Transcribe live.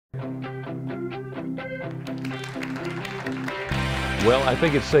Well, I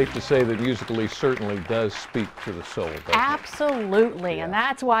think it's safe to say that musically certainly does speak to the soul, doesn't it? Absolutely, Yeah. and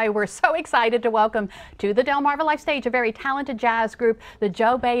that's why we're so excited to welcome to the Delmarva Life stage a very talented jazz group, the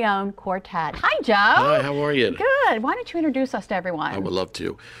Joe Baione Quartet. Hi, Joe. Hi, how are you? Good. Why don't you introduce us to everyone? I would love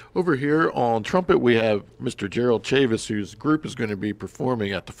to. Over here on trumpet, we have Mr. Gerald Chavis, whose group is going to be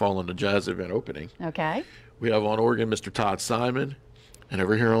performing at the Fall in the Jazz event opening. Okay. We have on organ Mr. Todd Simon, and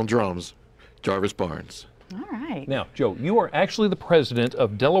over here on drums, Jarvis Barnes. All right. Now, Joe, you are actually the president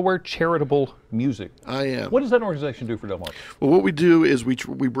of Delaware Charitable Music. I am. What does that organization do for Delmarva? Well, what we do is we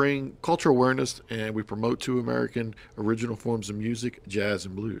bring cultural awareness and we promote two American original forms of music, jazz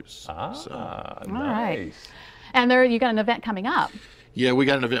and blues. Nice. All right. And you got an event coming up. Yeah, we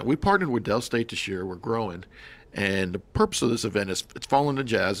got an event. We partnered with Del State this year. We're growing. And the purpose of this event is it's Fall in the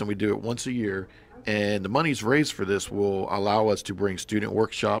Jazz, and we do it once a year. And the monies raised for this will allow us to bring student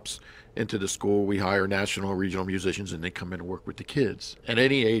workshops into the school. We hire national and regional musicians, and they come in and work with the kids at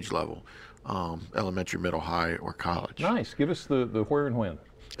any age level, elementary, middle, high, or college. Nice. Give us the where and when.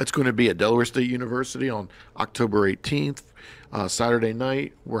 It's going to be at Delaware State University on October 18th. Saturday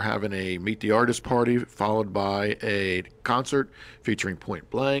night, we're having a Meet the Artist party, followed by a concert featuring Point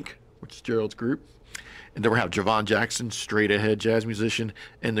Blank, which is Gerald's group. And then we'll have Javon Jackson, straight ahead jazz musician,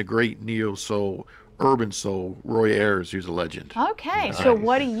 and the great neo-soul, urban soul, Roy Ayers, who's a legend. Okay, Nice. so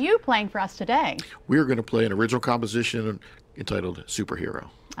what are you playing for us today? We're going to play an original composition entitled Superhero.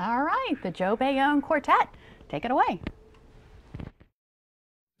 All right, the Joe Baione Quartet. Take it away.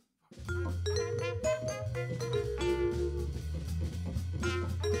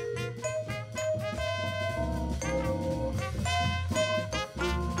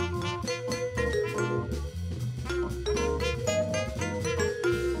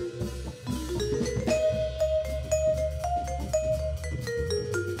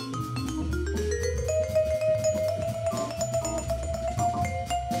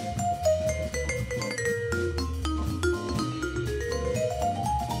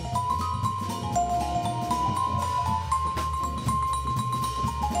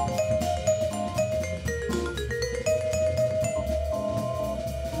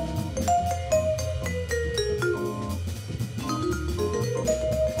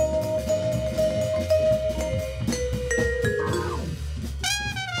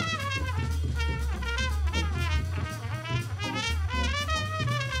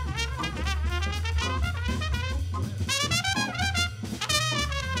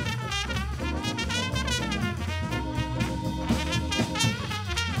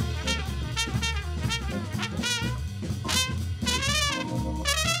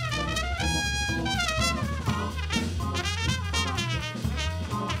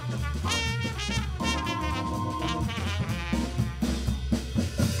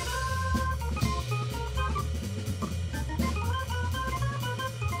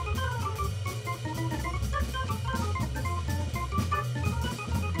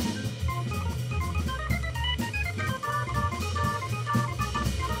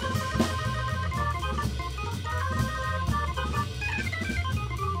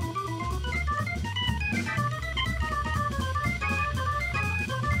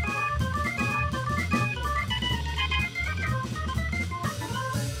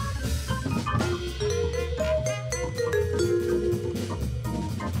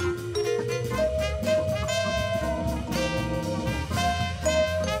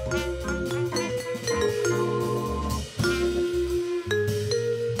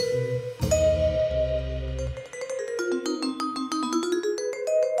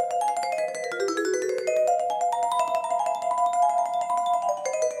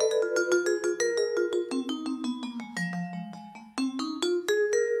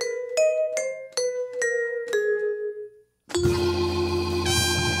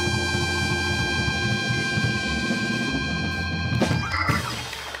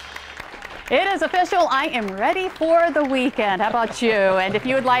 It is official. I am ready for the weekend. How about you? And if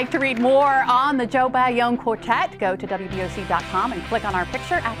you would like to read more on the Joe Baione Quartet, go to wboc.com and click on our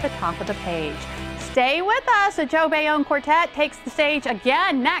picture at the top of the page. Stay with us. The Joe Baione Quartet takes the stage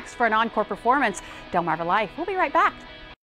again next for an encore performance. Delmarva Life. We'll be right back.